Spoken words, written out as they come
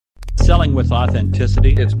selling with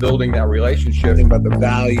authenticity. It's building that relationship about the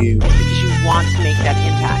value. Because you want to make that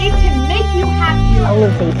impact. It can make you happy.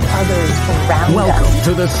 Elevate others around Welcome us.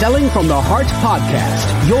 to the Selling from the Heart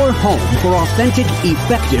podcast, your home for authentic,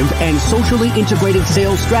 effective, and socially integrated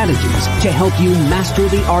sales strategies to help you master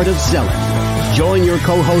the art of selling. Join your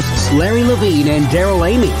co-hosts Larry Levine and Daryl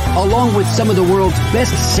Amy, along with some of the world's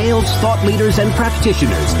best sales thought leaders and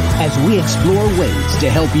practitioners, as we explore ways to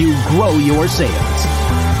help you grow your sales.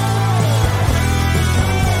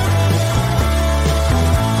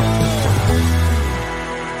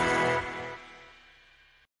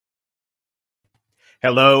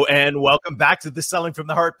 Hello and welcome back to the Selling from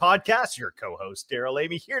the Heart podcast. Your co-host, Daryl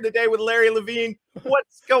Amy, here today with Larry Levine.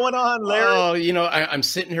 What's going on, Larry? Oh, you know, I'm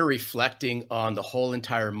sitting here reflecting on the whole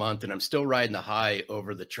entire month, and I'm still riding the high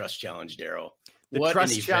over the Trust Challenge, Daryl. The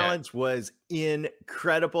Trust Challenge was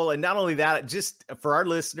incredible. And not only that, just for our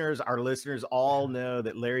listeners all know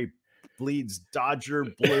that Larry bleeds Dodger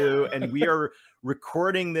blue, and we are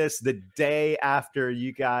recording this the day after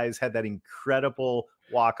you guys had that incredible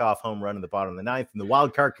walk-off home run in the bottom of the ninth and the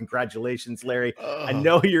wild card. Congratulations, Larry. I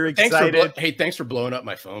know you're excited. Thanks for blowing up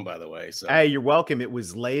my phone, by the way. So. Hey, you're welcome. It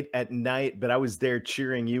was late at night, but I was there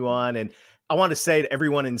cheering you on. And I want to say to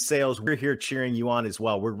everyone in sales, we're here cheering you on as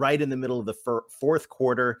well. We're right in the middle of the fourth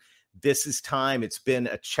quarter. This is time. It's been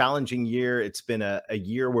a challenging year. It's been a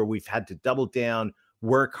year where we've had to double down,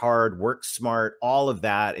 work hard, work smart, all of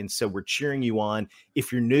that. And so we're cheering you on.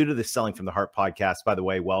 If you're new to the Selling from the Heart podcast, by the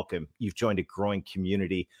way, welcome. You've joined a growing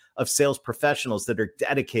community of sales professionals that are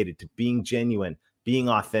dedicated to being genuine, being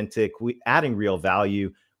authentic, adding real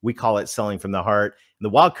value. We call it Selling from the Heart. And the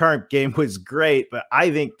wild card game was great, but I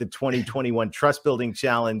think the 2021 Trust Building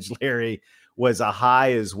Challenge, Larry, was a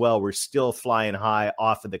high as well. We're still flying high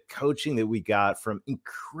off of the coaching that we got from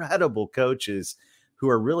incredible coaches who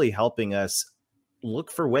are really helping us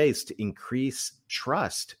look for ways to increase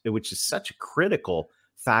trust, which is such a critical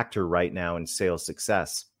factor right now in sales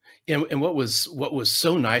success. And what was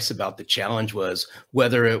so nice about the challenge was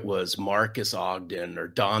whether it was Marcus Ogden or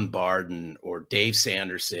Don Barden or Dave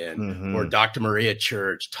Sanderson or Dr. Maria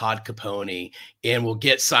Church, Todd Capone, and we'll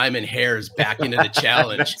get Simon Hares back into the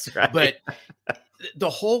challenge. That's right. But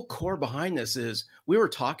the whole core behind this is we were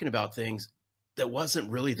talking about things that wasn't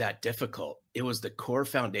really that difficult. It was the core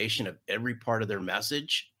foundation of every part of their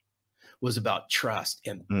message was about trust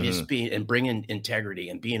and just being and bringing integrity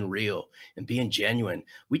and being real and being genuine.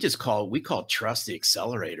 We call trust the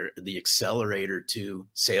accelerator to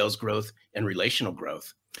sales growth and relational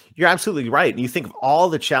growth. You're absolutely right. And you think of all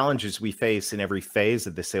the challenges we face in every phase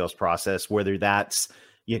of the sales process, whether that's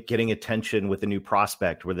getting attention with a new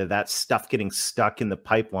prospect, whether that's stuff getting stuck in the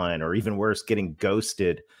pipeline, or even worse, getting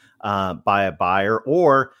ghosted by a buyer,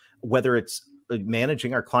 or whether it's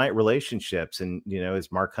managing our client relationships. And, you know, as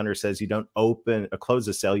Mark Hunter says, you don't close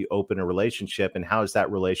a sale, you open a relationship. And how is that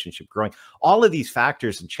relationship growing? All of these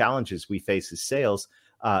factors and challenges we face as sales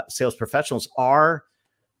professionals are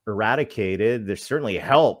eradicated. They're certainly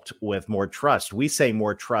helped with more trust. We say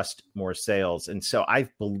more trust, more sales. And so I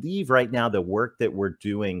believe right now the work that we're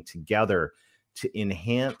doing together to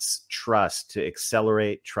enhance trust, to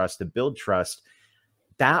accelerate trust, to build trust,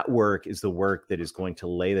 that work is the work that is going to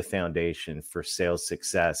lay the foundation for sales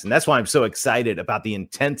success. And that's why I'm so excited about the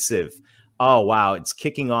intensive. Oh, wow. It's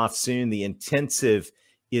kicking off soon. The intensive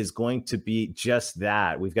is going to be just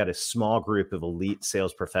that. We've got a small group of elite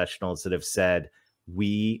sales professionals that have said,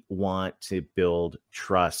 we want to build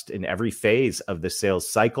trust in every phase of the sales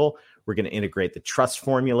cycle. We're going to integrate the trust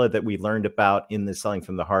formula that we learned about in the Selling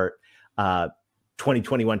from the Heart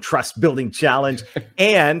 2021 Trust Building Challenge.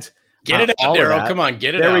 And get it out, Daryl. Come on,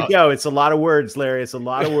 get it out. There we go. It's a lot of words, Larry. It's a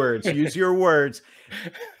lot of words. Use your words.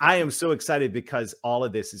 I am so excited because all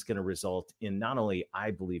of this is going to result in not only, I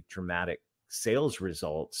believe, dramatic sales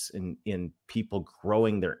results in people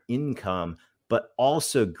growing their income, but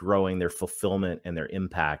also growing their fulfillment and their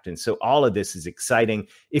impact. And so all of this is exciting.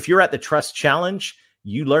 If you're at the Trust Challenge,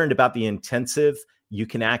 you learned about the intensive. You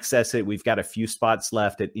can access it. We've got a few spots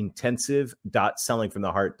left at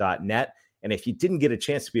intensive.sellingfromtheheart.net. And if you didn't get a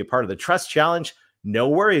chance to be a part of the Trust Challenge, no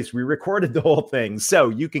worries. We recorded the whole thing. So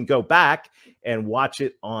you can go back and watch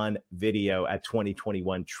it on video at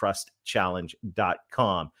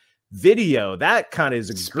 2021trustchallenge.com. Video, that kind of is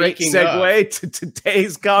a great segue to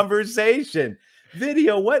today's conversation.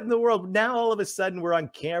 Video, what in the world? Now all of a sudden we're on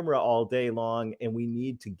camera all day long and we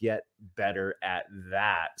need to get better at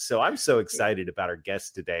that. So I'm so excited about our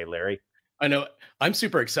guest today, Larry. I know I'm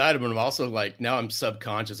super excited, but I'm also like, now I'm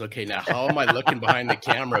subconscious. Okay, now how am I looking behind the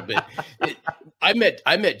camera? But I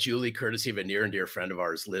met Julie courtesy of a near and dear friend of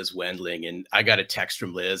ours, Liz Wendling, and I got a text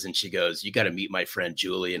from Liz, and she goes, "You got to meet my friend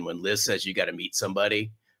Julie." And when Liz says you got to meet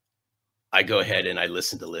somebody, I go ahead and I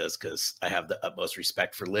listen to Liz because I have the utmost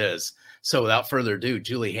respect for Liz. So without further ado,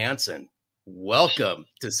 Julie Hansen, welcome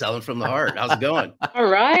to Selling from the Heart. How's it going? All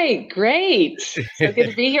right, great. So good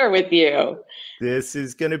to be here with you. This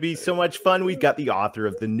is going to be so much fun. We've got the author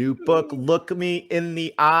of the new book, Look Me in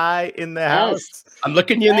the Eye, in the house. I'm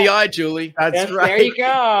looking you in the eye, Julie. That's Yes, right. there you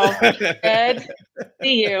go. Good.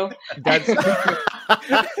 See you. That's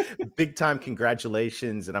big time.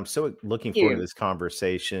 Congratulations. And I'm so looking forward to this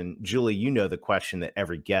conversation. Julie, you know the question that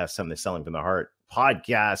every guest on the Selling from the Heart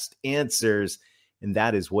podcast answers, and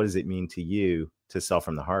that is, what does it mean to you to sell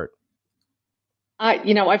from the heart?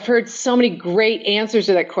 I've heard so many great answers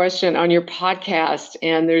to that question on your podcast,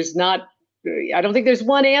 and I don't think there's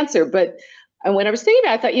one answer, but when I was thinking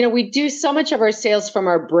about it, I thought, we do so much of our sales from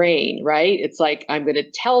our brain, right? It's like, I'm going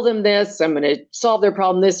to tell them this, I'm going to solve their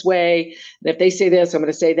problem this way. And if they say this, I'm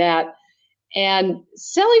going to say that. And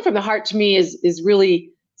selling from the heart to me is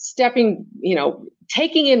really stepping,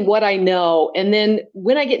 taking in what I know. And then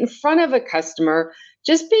when I get in front of a customer,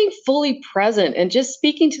 just being fully present and just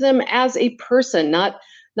speaking to them as a person, not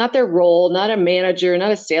their role, not a manager, not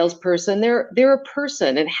a salesperson. They're a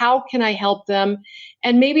person, and how can I help them?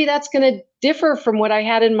 And maybe that's going to differ from what I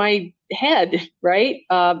had in my head, right?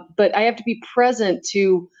 But I have to be present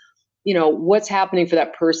to, what's happening for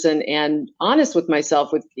that person, and honest with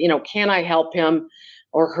myself with, can I help him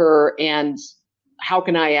or her, and how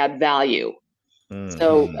can I add value?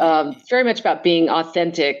 So very much about being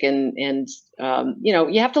authentic and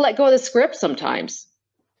you have to let go of the script sometimes.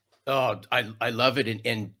 Oh, I love it.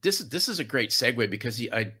 And this is a great segue, because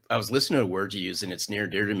I was listening to a word you use, and it's near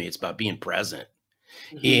and dear to me. It's about being present.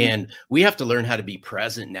 Mm-hmm. And we have to learn how to be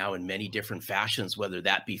present now in many different fashions, whether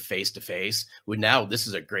that be face-to-face. Now, this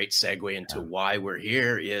is a great segue into why we're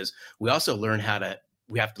here. Is we have to learn how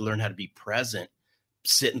to be present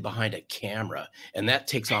sitting behind a camera. And that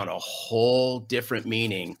takes on a whole different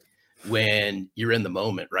meaning when you're in the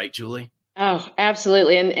moment, right, Julie? Oh,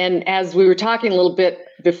 absolutely. And as we were talking a little bit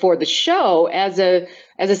before the show, as a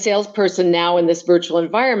salesperson now in this virtual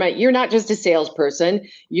environment, you're not just a salesperson,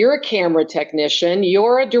 you're a camera technician,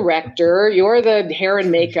 you're a director, you're the hair and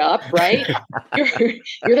makeup, right?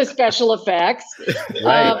 you're the special effects.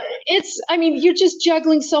 Right. You're just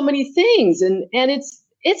juggling so many things, and it's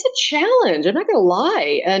a challenge. I'm not going to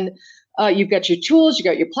lie. And you've got your tools, you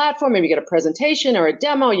got your platform, maybe you got a presentation or a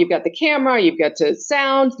demo, you've got the camera, you've got to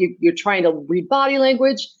sound, you're trying to read body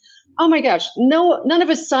language. Oh my gosh, none of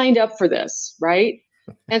us signed up for this, right?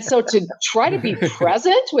 And so to try to be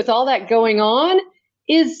present with all that going on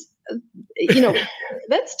is,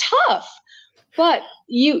 that's tough. But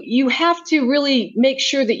you have to really make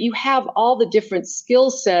sure that you have all the different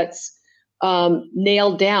skill sets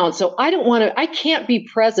nailed down. So I can't be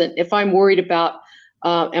present if I'm worried about,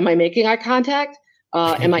 am I making eye contact?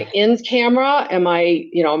 Am I in camera? Am I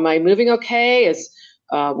moving okay?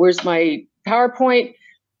 Where's my PowerPoint?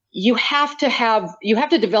 You have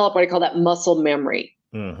to develop what I call that muscle memory,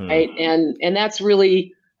 right? And that's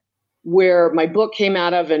really where my book came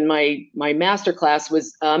out of, and my masterclass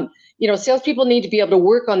was, salespeople need to be able to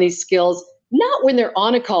work on these skills, not when they're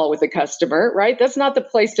on a call with a customer, right? That's not the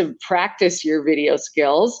place to practice your video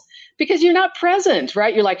skills, because you're not present,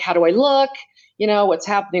 right? You're like, how do I look? What's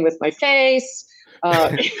happening with my face?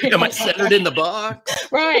 Am I centered in the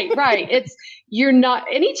box? Right. You're not,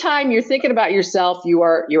 anytime you're thinking about yourself,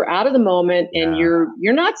 you're out of the moment, and you're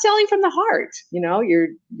not selling from the heart.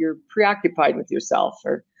 You're preoccupied with yourself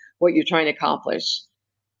or what you're trying to accomplish.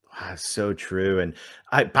 So true. And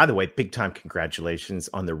by the way, big time congratulations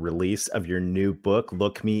on the release of your new book,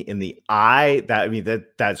 Look Me in the Eye.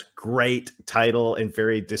 That's great title and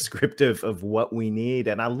very descriptive of what we need.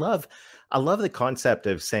 And I love the concept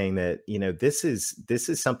of saying that, this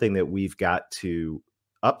is something that we've got to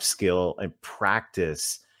upskill and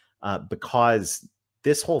practice, because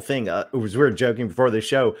this whole thing, we were joking before the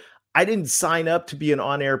show, I didn't sign up to be an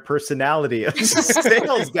on-air personality. I was a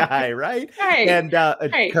sales guy, right? And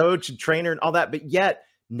a coach and trainer and all that. But yet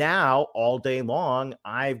now all day long,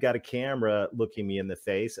 I've got a camera looking me in the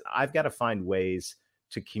face. I've got to find ways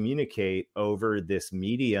to communicate over this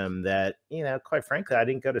medium that, quite frankly, I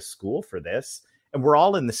didn't go to school for this. And we're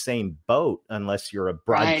all in the same boat, unless you're a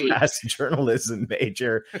broadcast journalism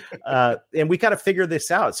major. And we got to figure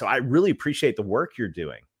this out. So I really appreciate the work you're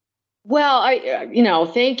doing. Well,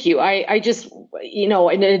 thank you. I just,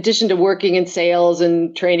 in addition to working in sales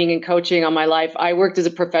and training and coaching all my life, I worked as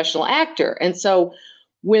a professional actor. And so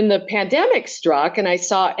when the pandemic struck and I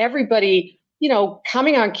saw everybody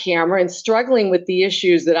coming on camera and struggling with the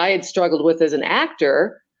issues that I had struggled with as an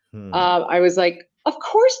actor, I was like, of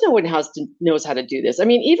course no one knows how to do this. I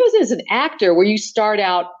mean, even as an actor, where you start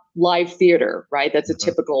out live theater, right? That's a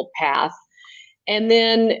typical path. And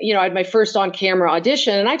then, I had my first on-camera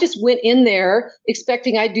audition, and I just went in there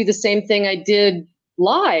expecting I'd do the same thing I did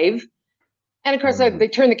live. And of course, they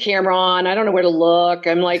turn the camera on. I don't know where to look.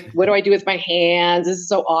 I'm like, what do I do with my hands? This is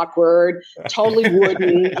so awkward, totally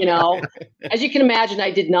wooden, As you can imagine,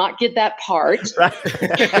 I did not get that part.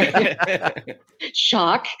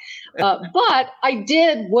 Shock. But I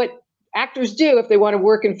did what actors do if they want to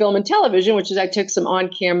work in film and television, which is I took some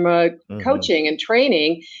on-camera coaching and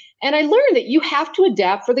training. And I learned that you have to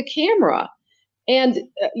adapt for the camera. And,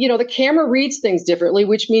 the camera reads things differently,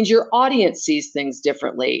 which means your audience sees things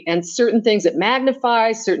differently. And certain things it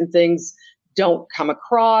magnifies, certain things don't come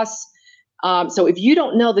across. So if you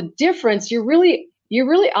don't know the difference, you're really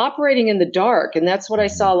operating in the dark. And that's what I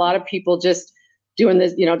saw a lot of people just doing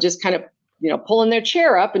this, just kind of, pulling their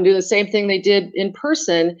chair up and do the same thing they did in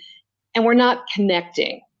person. And we're not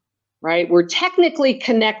connecting, right? We're technically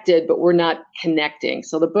connected, but we're not connecting.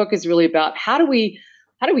 So the book is really about how do we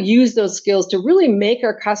use those skills to really make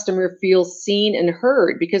our customer feel seen and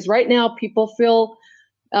heard? Because right now people feel,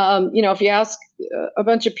 if you ask a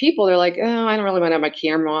bunch of people, they're like, oh, I don't really want to have my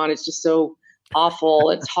camera on. It's just so awful.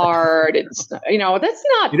 It's hard. It's, that's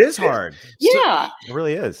not. It is hard. Yeah. It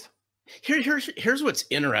really is. Here's what's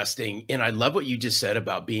interesting. And I love what you just said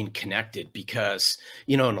about being connected, because,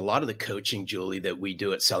 in a lot of the coaching, Julie, that we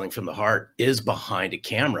do at Selling from the Heart is behind a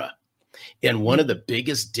camera. And one of the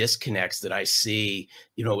biggest disconnects that I see,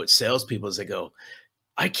 with salespeople is they go,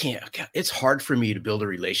 it's hard for me to build a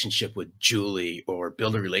relationship with Julie or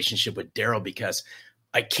build a relationship with Daryl because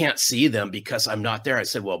I can't see them because I'm not there. I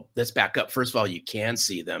said, well, let's back up. First of all, you can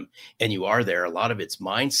see them and you are there. A lot of it's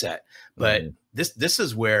mindset, but this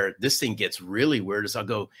is where this thing gets really weird is I'll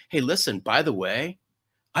go, hey, listen, by the way,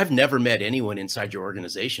 I've never met anyone inside your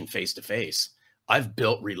organization face to face. I've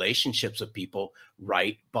built relationships with people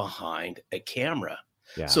right behind a camera.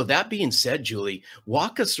 Yeah. So that being said, Julie,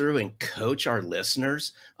 walk us through and coach our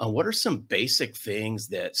listeners on what are some basic things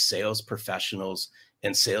that sales professionals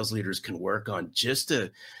and sales leaders can work on just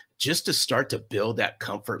to start to build that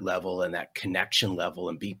comfort level and that connection level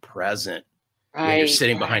and be present when you're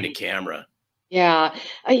sitting behind a camera. Yeah.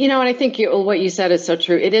 And I think what you said is so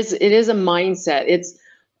true. It is a mindset. It's,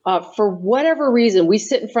 for whatever reason, we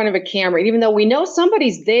sit in front of a camera, and even though we know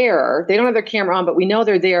somebody's there, they don't have their camera on, but we know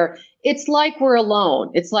they're there. It's like we're alone.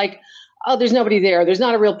 It's like, oh, there's nobody there. There's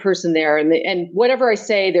not a real person there. And whatever I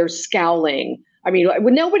say, they're scowling. I mean,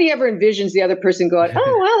 when nobody ever envisions the other person going,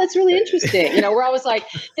 oh, wow, that's really interesting. We're always like,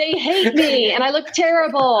 they hate me and I look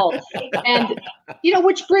terrible. And,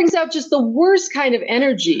 which brings out just the worst kind of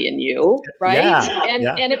energy in you, right? Yeah,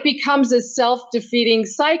 and it becomes a self-defeating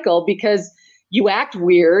cycle because you act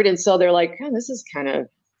weird. And so they're like, oh, this is kind of,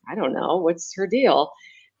 I don't know, what's her deal?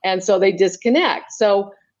 And so they disconnect.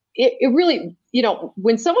 So it really,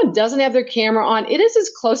 when someone doesn't have their camera on, it is as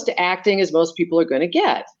close to acting as most people are going to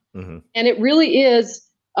get. Mm-hmm. And it really is,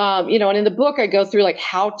 and in the book, I go through like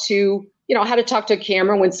how to talk to a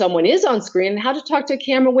camera when someone is on screen and how to talk to a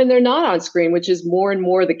camera when they're not on screen, which is more and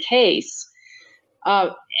more the case.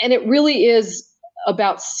 And it really is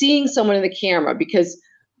about seeing someone in the camera because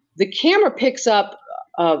the camera picks up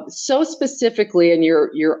so specifically in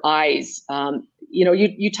your eyes.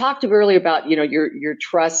 You talked earlier about your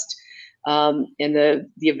trust in the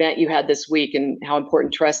event you had this week and how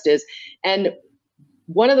important trust is. And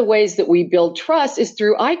one of the ways that we build trust is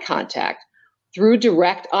through eye contact, through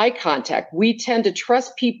direct eye contact. We tend to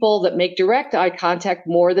trust people that make direct eye contact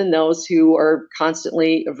more than those who are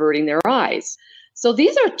constantly averting their eyes. So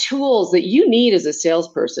these are tools that you need as a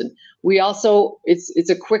salesperson. We also, it's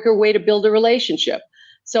a quicker way to build a relationship.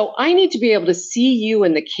 So I need to be able to see you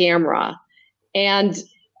in the camera and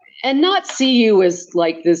not see you as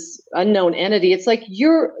like this unknown entity. It's like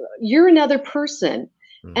you're another person.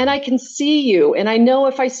 And I can see you. And I know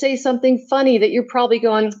if I say something funny that you're probably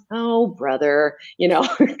going, oh, brother,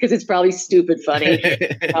 because it's probably stupid funny.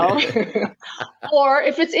 Or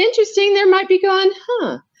if it's interesting, there might be going,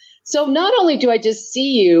 huh. So not only do I just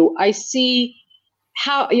see you, I see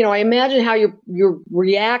how, I imagine how you're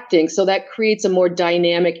reacting. So that creates a more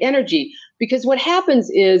dynamic energy. Because what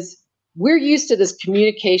happens is we're used to this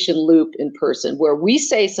communication loop in person where we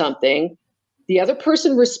say something, the other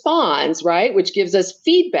person responds, right, which gives us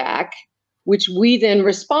feedback, which we then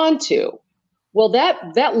respond to. Well,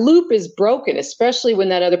 that loop is broken, especially when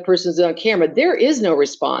that other person's on camera. There is no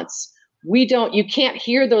response. You can't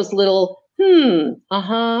hear those little, if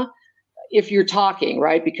you're talking,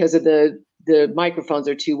 right, because of the the microphones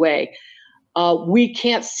are two-way. We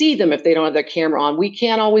can't see them if they don't have their camera on. We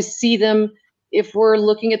can't always see them if we're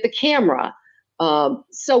looking at the camera.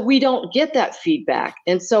 So we don't get that feedback.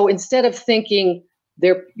 And so instead of thinking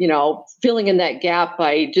they're, filling in that gap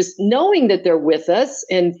by just knowing that they're with us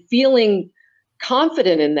and feeling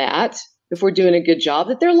confident in that, if we're doing a good job,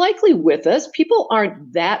 that they're likely with us. People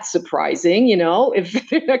aren't that surprising,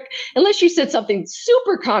 unless you said something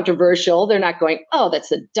super controversial, they're not going, oh, that's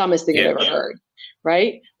the dumbest thing I've ever heard,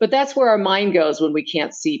 right? But that's where our mind goes when we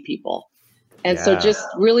can't see people. And so just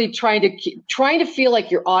really trying to feel like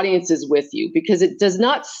your audience is with you, because it does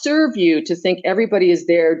not serve you to think everybody is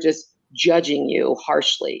there just judging you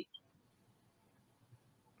harshly.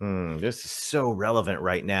 This is so relevant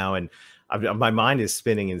right now. And my mind is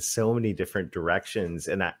spinning in so many different directions.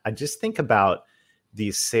 And I just think about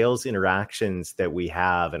these sales interactions that we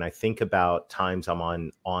have. And I think about times I'm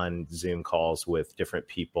on Zoom calls with different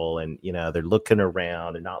people and, they're looking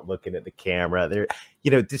around and not looking at the camera. They're,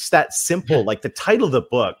 just that simple, like the title of the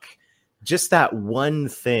book, just that one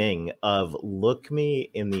thing of look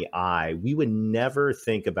me in the eye. We would never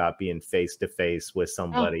think about being face to face with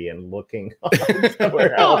somebody and looking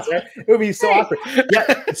somewhere else. Right? It would be so awkward.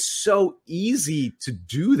 Yeah, it's so easy to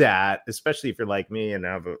do that, especially if you're like me and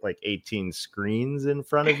have like 18 screens in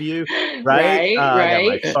front of you, right? I got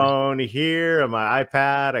my phone here and my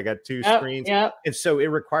iPad. I got two screens. Yep. And so it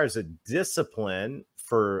requires a discipline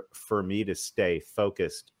for me to stay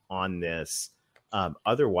focused on this.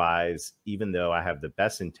 Otherwise, even though I have the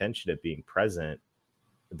best intention of being present,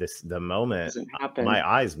 the moment my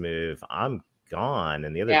eyes move, I'm gone.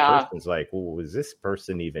 And the other person's like, well, was this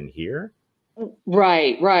person even here?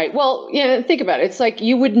 Right. Well, think about it. It's like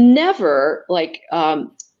you would never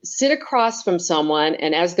sit across from someone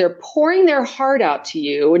and as they're pouring their heart out to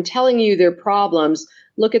you and telling you their problems,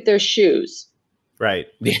 look at their shoes. Right.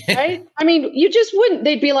 Right. I mean, you just wouldn't.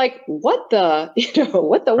 They'd be like, what the,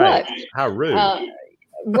 what? How rude.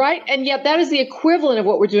 Right. And yet that is the equivalent of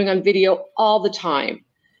what we're doing on video all the time.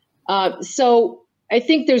 So I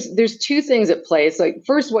think there's two things at play. It's like,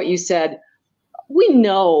 first, what you said, we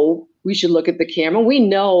know we should look at the camera. We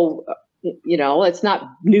know, it's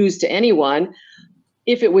not news to anyone.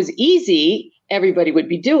 If it was easy, everybody would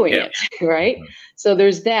be doing it, right? Mm-hmm. So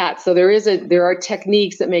there's that. So there are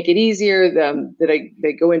techniques that make it easier that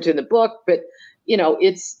they go into in the book, but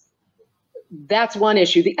that's one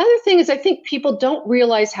issue. The other thing is I think people don't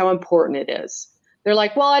realize how important it is. They're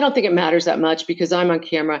like, well, I don't think it matters that much because I'm on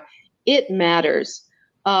camera. It matters.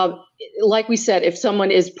 Like we said, if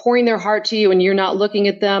someone is pouring their heart to you and you're not looking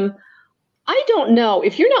at them, I don't know.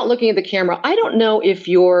 If you're not looking at the camera, I don't know if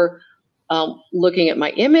you're looking at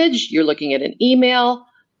my image, you're looking at an email,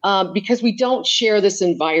 because we don't share this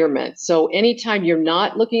environment. So anytime you're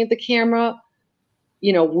not looking at the camera,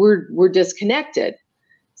 we're disconnected.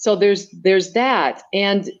 So there's that.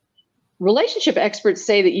 And relationship experts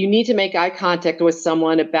say that you need to make eye contact with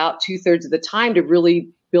someone about 2/3 of the time to really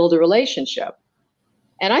build a relationship.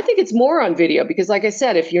 And I think it's more on video because, like I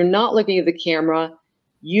said, if you're not looking at the camera,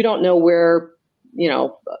 you don't know where,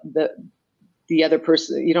 the other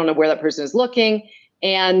person, you don't know where that person is looking,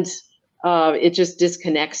 and it just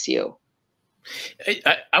disconnects you.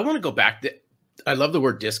 I want to go back. I love the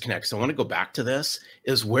word disconnect. So I want to go back to this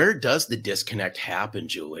is where does the disconnect happen,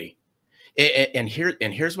 Julie? And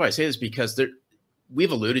here's why I say this, because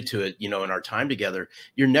we've alluded to it, in our time together,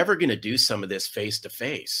 you're never going to do some of this face to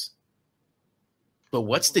face. But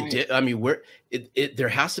what's there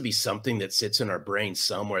has to be something that sits in our brain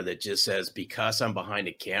somewhere that just says, because I'm behind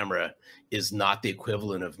a camera is not the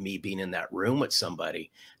equivalent of me being in that room with somebody.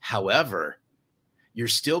 However, you're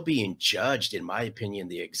still being judged, in my opinion,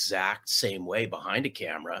 the exact same way behind a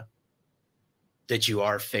camera that you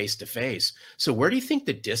are face to face. So where do you think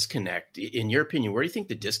the disconnect, in your opinion, where do you think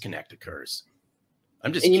the disconnect occurs?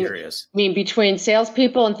 I'm just curious. You mean between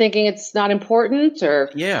salespeople and thinking it's not important, or?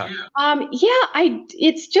 Yeah.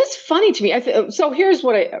 It's just funny to me. So here's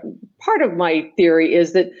part of my theory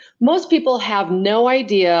is that most people have no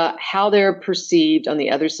idea how they're perceived on the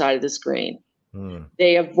other side of the screen.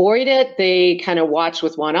 They avoid it. They kind of watch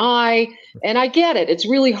with one eye, and I get it. It's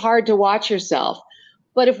really hard to watch yourself.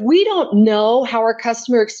 But if we don't know how our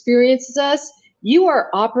customer experiences us, you are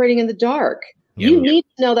operating in the dark. You need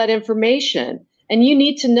to know that information. And you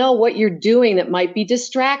need to know what you're doing that might be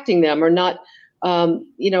distracting them or not,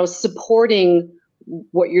 supporting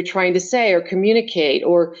what you're trying to say or communicate.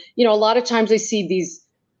 Or, a lot of times I see these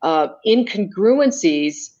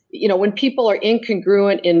incongruencies, when people are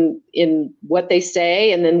incongruent in what they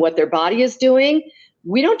say and then what their body is doing,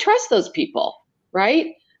 we don't trust those people,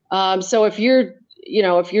 right? So if you're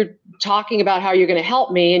talking about how you're going to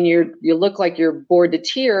help me and you look like you're bored to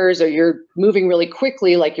tears or you're moving really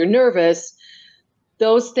quickly like you're nervous,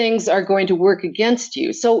 those things are going to work against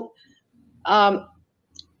you. So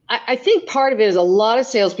I think part of it is a lot of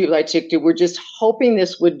salespeople I took to were just hoping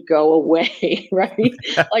this would go away, right?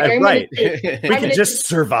 Like I'm right. I'm we can just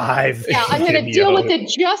survive. Yeah, I'm going to deal with it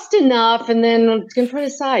just enough and then I'm going to put it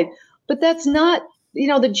aside. But that's not,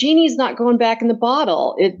 the genie's not going back in the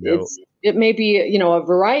bottle. It may be, a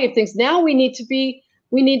variety of things. Now we need to be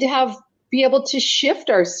able to shift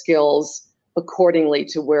our skills accordingly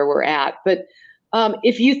to where we're at. But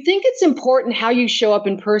if you think it's important how you show up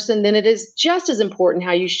in person, then it is just as important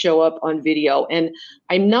how you show up on video. And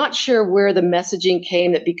I'm not sure where the messaging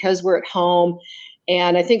came that because we're at home,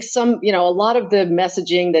 and I think a lot of the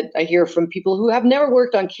messaging that I hear from people who have never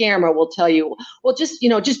worked on camera will tell you, well, just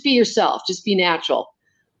be yourself, just be natural.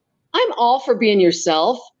 I'm all for being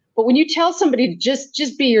yourself, but when you tell somebody to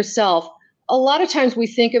just be yourself, a lot of times we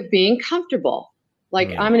think of being comfortable. Like,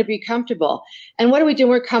 I'm going to be comfortable. And what do we do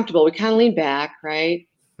when we're comfortable? We kind of lean back, right?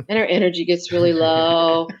 And our energy gets really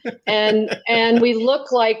low. And we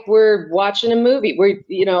look like we're watching a movie.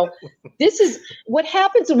 This is what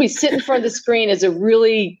happens when we sit in front of the screen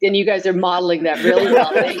and you guys are modeling that really well.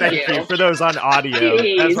 Thank you. For those on audio,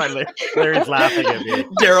 Jeez. That's why Larry's laughing at me.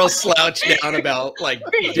 Daryl slouched down about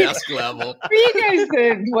desk level. For you guys,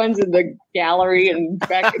 the ones in the gallery and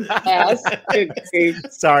back in class.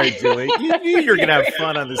 Sorry, Julie. You knew you were going to have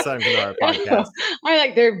fun on the Sun Canara podcast. I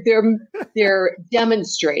like they're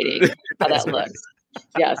demonstrating how that looks.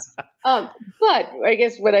 Yes. But I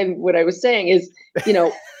guess what I was saying is, I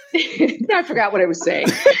forgot what I was saying.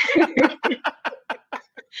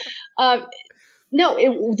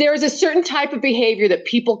 There's a certain type of behavior that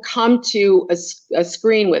people come to a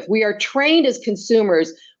screen with. We are trained as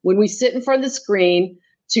consumers when we sit in front of the screen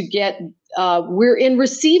to get, we're in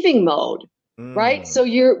receiving mode, right? So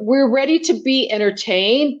we're ready to be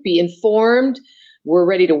entertained, be informed. We're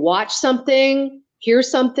ready to watch something, hear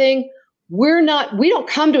something. We don't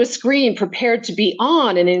come to a screen prepared to be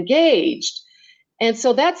on and engaged. And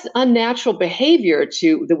so that's unnatural behavior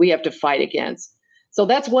that we have to fight against. So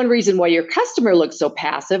that's one reason why your customer looks so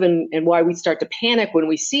passive and why we start to panic when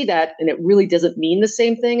we see that. And it really doesn't mean the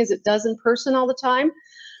same thing as it does in person all the time.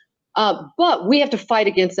 But we have to fight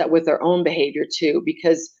against that with our own behavior too,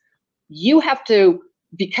 because we're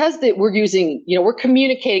using, we're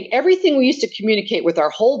communicating everything we used to communicate with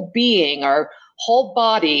our whole being, our whole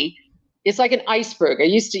body. It's like an iceberg.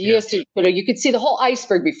 You could see the whole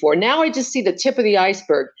iceberg before. Now I just see the tip of the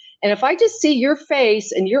iceberg. And if I just see your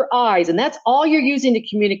face and your eyes, and that's all you're using to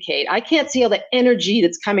communicate, I can't see all the energy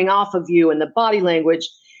that's coming off of you and the body language.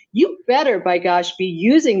 You better, by gosh, be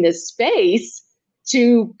using this space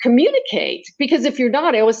to communicate. Because if you're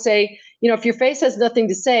not, I always say, if your face has nothing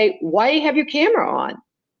to say, why have your camera on?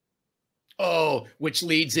 Oh, which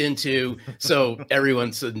leads into,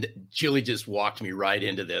 Julie just walked me right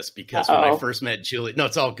into this because when I first met Julie, no,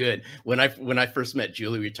 it's all good. When I first met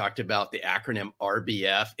Julie, we talked about the acronym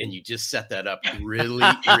RBF, and you just set that up really,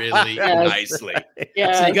 really nicely.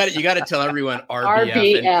 Yes. So you got to tell everyone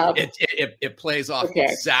RBF. And it plays off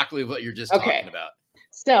exactly what you're just talking about.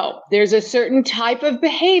 So there's a certain type of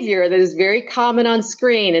behavior that is very common on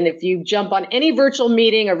screen. And if you jump on any virtual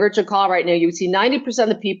meeting or virtual call right now, you see 90% of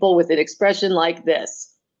the people with an expression like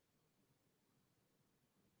this.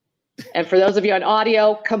 And for those of you on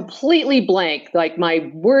audio, completely blank, like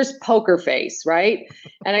my worst poker face, right?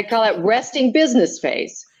 And I call it resting business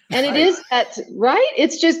face. And it is that, right?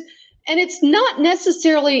 It's just, and it's not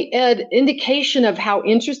necessarily an indication of how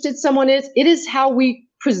interested someone is. It is how we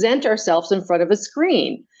present ourselves in front of a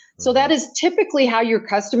screen. So that is typically how your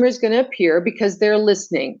customer is going to appear because they're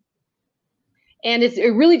listening. And it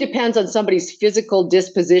really depends on somebody's physical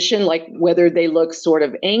disposition, like whether they look sort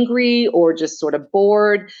of angry or just sort of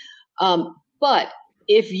bored. But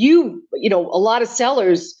if a lot of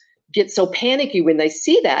sellers get so panicky when they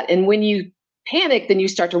see that. And when you panic, then you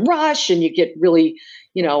start to rush and you get really,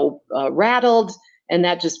 rattled, and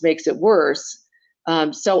that just makes it worse.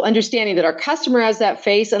 So understanding that our customer has that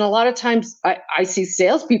face, and a lot of times I see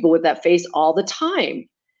salespeople with that face all the time.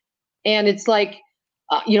 And it's like,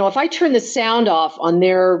 if I turn the sound off on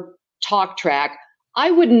their talk track,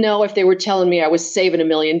 I wouldn't know if they were telling me I was saving $1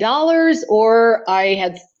 million or I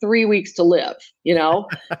had 3 weeks to live.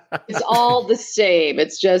 It's all the same.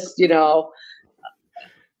 It's just,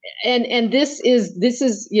 and this is,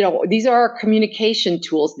 these are our communication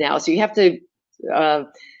tools now. So you have to,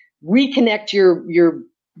 reconnect your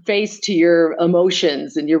face to your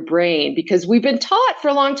emotions and your brain, because we've been taught for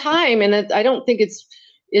a long time, and I don't think it's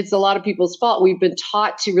it's a lot of people's fault. We've been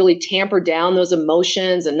taught to really tamper down those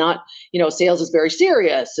emotions and not, sales is very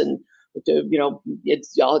serious and,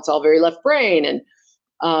 it's all very left brain. And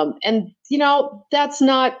that's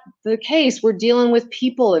not the case. We're dealing with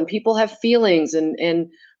people, and people have feelings and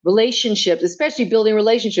relationships, especially building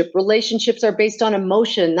relationships are based on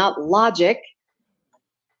emotion, not logic.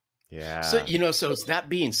 Yeah. So, so it's that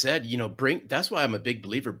being said, that's why I'm a big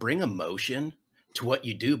believer, bring emotion to what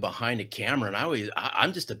you do behind a camera. And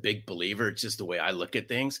I'm just a big believer. It's just the way I look at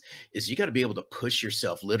things is you got to be able to push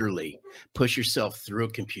yourself through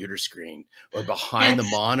a computer screen or behind the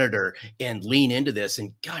monitor and lean into this.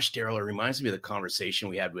 And gosh, Daryl, it reminds me of the conversation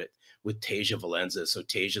we had with Tasia Valenza. So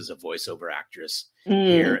Tasia's a voiceover actress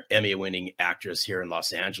here, Emmy-winning actress here in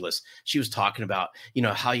Los Angeles. She was talking about,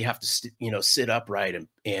 how you have to, sit upright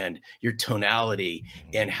and your tonality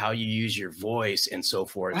and how you use your voice and so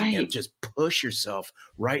forth, and just push yourself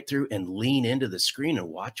right through and lean into the screen and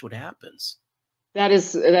watch what happens. That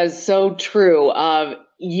is so true.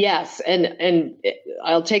 Yes. And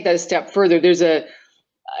I'll take that a step further.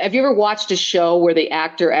 Have you ever watched a show where the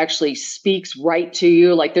actor actually speaks right to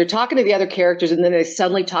you? Like they're talking to the other characters and then they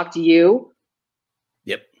suddenly talk to you?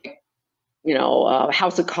 Yep.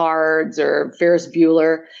 House of Cards or Ferris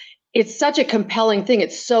Bueller. It's such a compelling thing.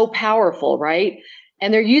 It's so powerful, right?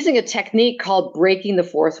 And they're using a technique called breaking the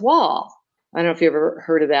fourth wall. I don't know if you ever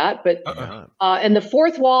heard of that, but and the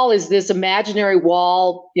fourth wall is this imaginary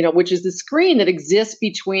wall, which is the screen that exists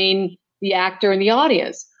between the actor and the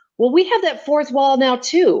audience. Well, we have that fourth wall now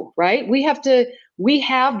too, right? We have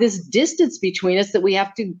this distance between us that we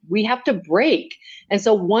have to break. And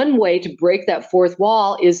so one way to break that fourth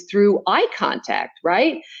wall is through eye contact,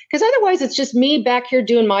 right? Because otherwise it's just me back here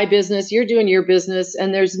doing my business, you're doing your business,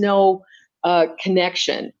 and there's no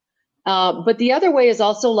connection. But the other way is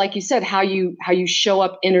also, like you said, how you show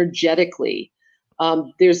up energetically.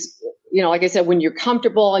 There's, like I said, when you're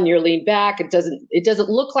comfortable and you're leaned back, it doesn't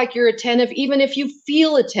look like you're attentive, even if you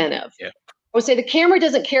feel attentive. Yeah. I would say the camera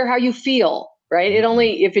doesn't care how you feel, right? It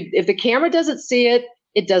only, if the camera doesn't see it,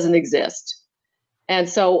 it doesn't exist. And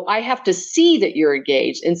so I have to see that you're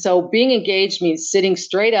engaged. And so being engaged means sitting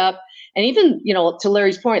straight up, and even, to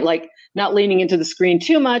Larry's point, like not leaning into the screen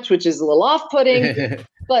too much, which is a little off-putting,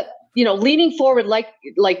 but, leaning forward like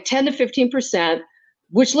 10 to 15%,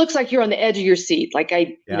 which looks like you're on the edge of your seat. Like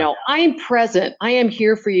I am present. I am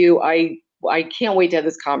here for you. I can't wait to have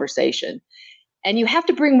this conversation. And you have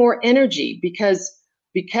to bring more energy because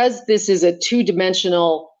this is a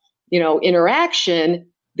two-dimensional, interaction.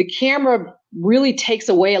 The camera really takes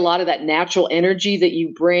away a lot of that natural energy that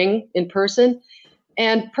you bring in person.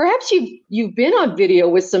 And perhaps you've been on video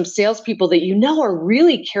with some salespeople that are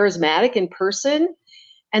really charismatic in person.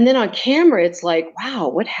 And then on camera, it's like, wow,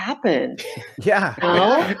 what happened?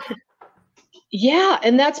 Yeah. Yeah.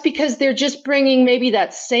 And that's because they're just bringing maybe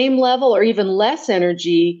that same level or even less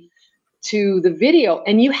energy to the video.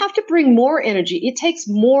 And you have to bring more energy. It takes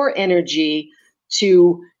more energy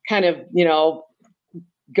to kind of,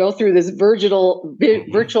 go through this virtual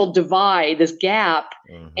divide, this gap,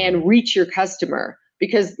 and reach your customer.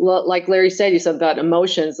 Because like Larry said, you said about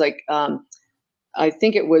emotions, like I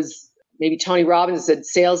think it was, maybe Tony Robbins said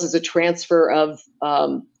sales is a transfer of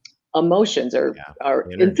emotions or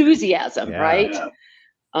enthusiasm, right?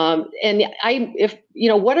 And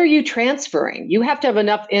what are you transferring? You have to have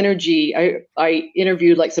enough energy. I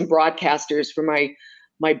interviewed like some broadcasters for my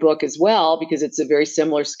book as well, because it's a very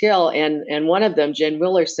similar skill. And one of them, Jen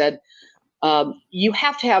Willer, said, you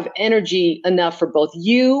have to have energy enough for both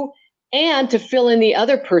you and to fill in the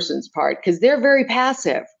other person's part, because they're very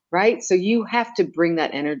passive, right? So you have to bring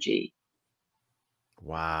that energy.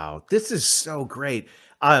 Wow, this is so great.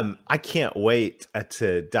 I can't wait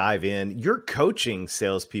to dive in. You're coaching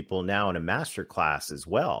salespeople now in a masterclass as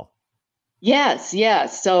well. Yes.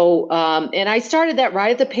 So, and I started that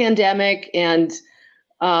right at the pandemic, and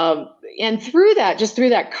through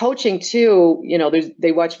that coaching too,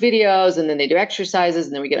 they watch videos and then they do exercises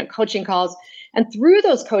and then we get on coaching calls. And through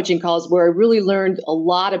those coaching calls, where I really learned a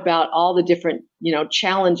lot about all the different,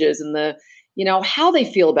 challenges and the, how they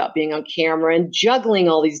feel about being on camera and juggling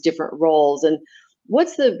all these different roles, and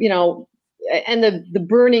what's the, and the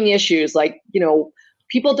burning issues, like,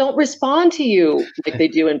 people don't respond to you like they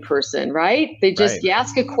do in person, right? They just, you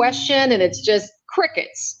ask a question and it's just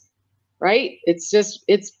crickets, right? It's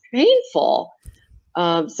painful.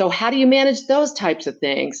 So how do you manage those types of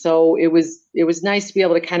things? So it was nice to be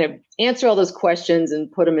able to kind of answer all those questions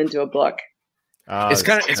and put them into a book. It's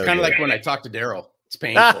kind of like when I talk to Daryl. It's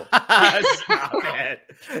painful. Stop it.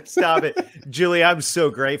 Stop it. Julie, I'm so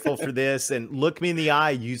grateful for this. And look me in the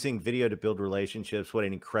eye using video to build relationships. What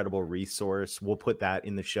an incredible resource. We'll put that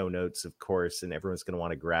in the show notes, of course, and everyone's going to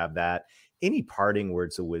want to grab that. Any parting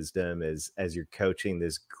words of wisdom as you're coaching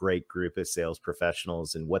this great group of sales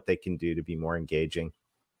professionals and what they can do to be more engaging?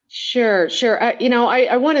 Sure.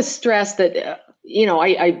 I want to stress that,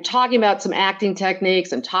 I'm talking about some acting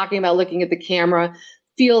techniques. I'm talking about looking at the camera.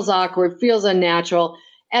 Feels awkward, feels unnatural.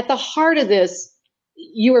 At the heart of this,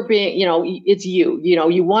 you are being, it's you,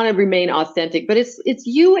 you want to remain authentic, but it's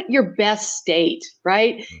you at your best state,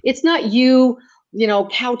 right? It's not you,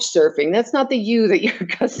 couch surfing. That's not the you that your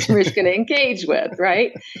customer is going to engage with,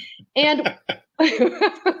 right? And,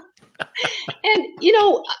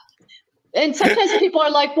 and sometimes people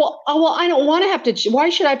are like, well, I don't want to have to, why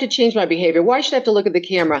should I have to change my behavior? Why should I have to look at the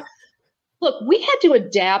camera? Look, we had to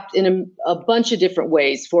adapt in a bunch of different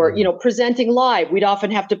ways for, presenting live. We'd often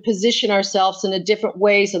have to position ourselves in a different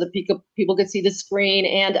way so that people could see the screen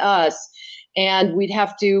and us. And we'd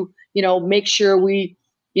have to, make sure we,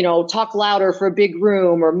 talk louder for a big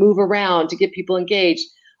room or move around to get people engaged.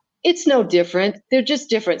 It's no different. They're just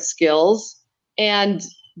different skills. And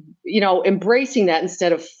embracing that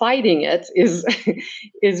instead of fighting it is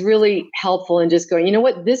really helpful, and just going,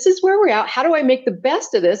 this is where we're at. How do I make the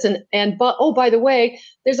best of this? But by the way,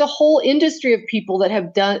 there's a whole industry of people that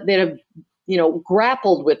have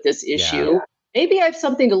grappled with this issue. Yeah. Maybe I have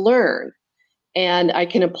something to learn and I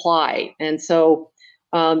can apply. And so,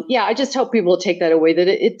 I just hope people will take that away, that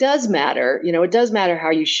it does matter. It does matter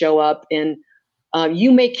how you show up, and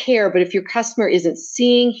you may care, but if your customer isn't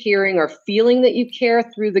seeing, hearing, or feeling that you care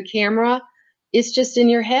through the camera, it's just in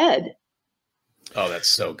your head. Oh, that's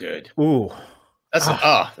so good. Ooh,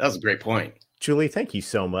 that was a great point. Julie, thank you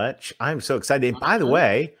so much. I'm so excited. And by the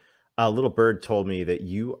way, Little Bird told me that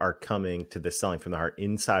you are coming to the Selling from the Heart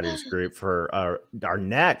Insiders group for our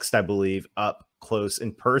next, I believe, Up Close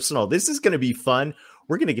and Personal. This is going to be fun.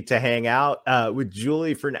 We're going to get to hang out with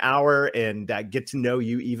Julie for an hour and get to know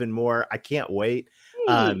you even more. I can't wait.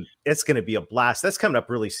 It's going to be a blast. That's coming up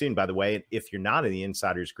really soon, by the way. And if you're not in the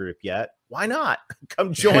Insiders group yet, why not?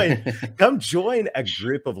 Come join a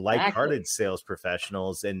group of like-hearted sales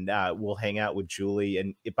professionals, and we'll hang out with Julie.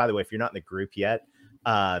 And by the way, if you're not in the group yet,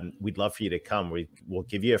 we'd love for you to come. We'll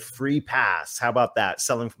give you a free pass. How about that?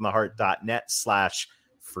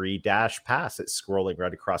 sellingfromtheheart.net/free-pass. It's scrolling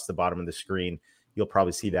right across the bottom of the screen. You'll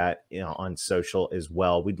probably see that on social as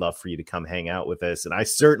well. We'd love for you to come hang out with us. And I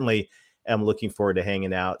certainly am looking forward to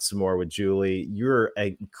hanging out some more with Julie. You're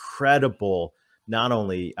an incredible, not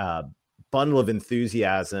only bundle of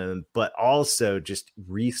enthusiasm, but also just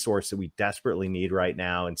resource that we desperately need right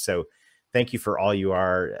now. And so thank you for all you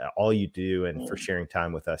are, all you do, and for sharing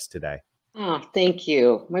time with us today. Oh, thank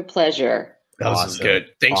you. My pleasure. That was good.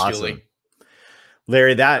 Thanks, Julie.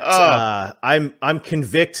 Larry, I'm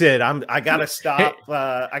convicted. I gotta stop.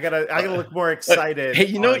 I gotta look more excited. Hey,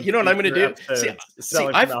 you know what I'm gonna do?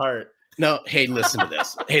 Selling from the Heart. No, hey, listen to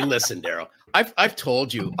this. Hey, listen, Daryl. I've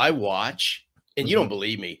told you I watch, and you don't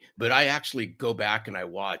believe me, but I actually go back and I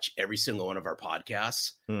watch every single one of our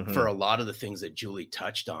podcasts for a lot of the things that Julie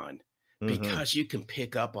touched on. Because you can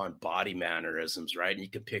pick up on body mannerisms, right? And you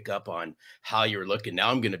can pick up on how you're looking.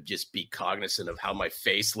 Now I'm going to just be cognizant of how my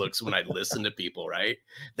face looks when I listen to people, right?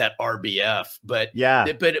 That RBF. But yeah,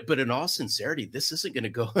 but in all sincerity, this isn't going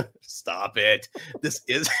to go. Stop it. This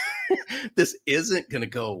isn't going to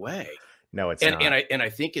go away. No, it's not. And I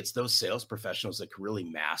think it's those sales professionals that can really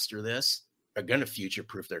master this are going to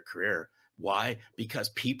future-proof their career. Why? Because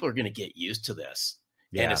people are going to get used to this.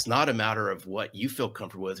 Yeah. And it's not a matter of what you feel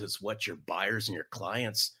comfortable with. It's what your buyers and your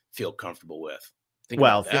clients feel comfortable with. Think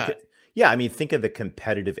of the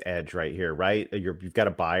competitive edge right here, right? You've got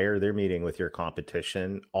a buyer, they're meeting with your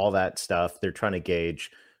competition, all that stuff. They're trying to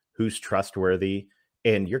gauge who's trustworthy,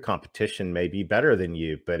 and your competition may be better than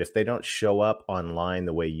you. But if they don't show up online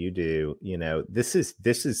the way you do, this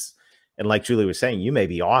is, and like Julie was saying, you may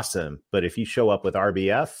be awesome, but if you show up with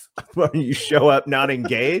RBF or you show up not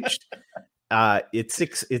engaged,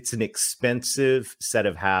 it's an expensive set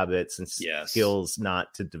of habits and skills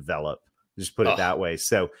not to develop. Just put it that way.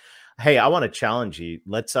 So, hey, I want to challenge you.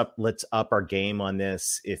 Let's up our game on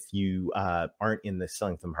this. If you aren't in the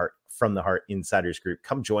Selling from the Heart Insiders group,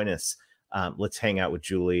 come join us. Let's hang out with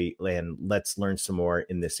Julie and let's learn some more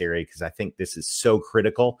in this area, because I think this is so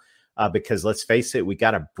critical. Because let's face it, we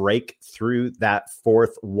got to break through that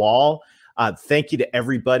fourth wall. Thank you to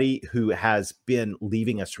everybody who has been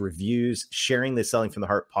leaving us reviews, sharing the Selling from the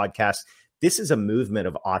Heart podcast. This is a movement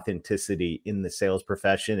of authenticity in the sales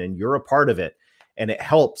profession, and you're a part of it. And it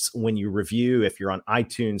helps when you review, if you're on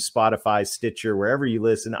iTunes, Spotify, Stitcher, wherever you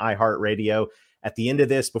listen, iHeartRadio. At the end of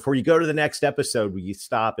this, before you go to the next episode, will you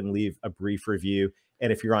stop and leave a brief review?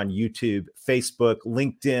 And if you're on YouTube, Facebook,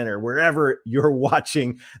 LinkedIn, or wherever you're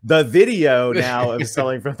watching the video now of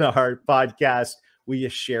Selling from the Heart podcast, will you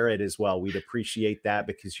share it as well? We'd appreciate that,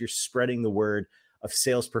 because you're spreading the word of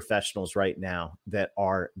sales professionals right now that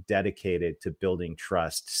are dedicated to building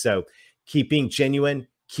trust. So keep being genuine,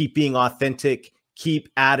 keep being authentic, keep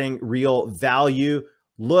adding real value.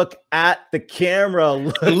 Look at the camera.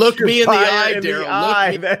 Look me in the eye,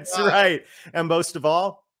 Daryl. That's right. And most of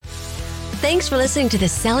all, thanks for listening to the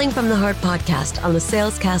Selling from the Heart podcast on the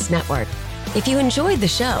Salescast Network. If you enjoyed the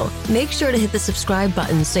show, make sure to hit the subscribe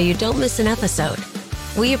button so you don't miss an episode.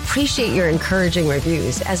 We appreciate your encouraging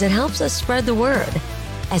reviews, as it helps us spread the word.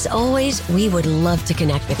 As always, we would love to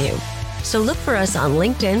connect with you. So look for us on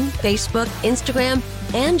LinkedIn, Facebook, Instagram,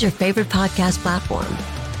 and your favorite podcast platform.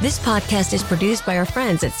 This podcast is produced by our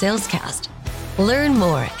friends at Salescast. Learn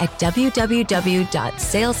more at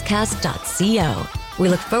www.salescast.co. We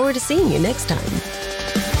look forward to seeing you next time.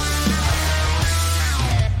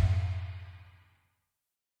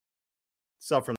 Sell from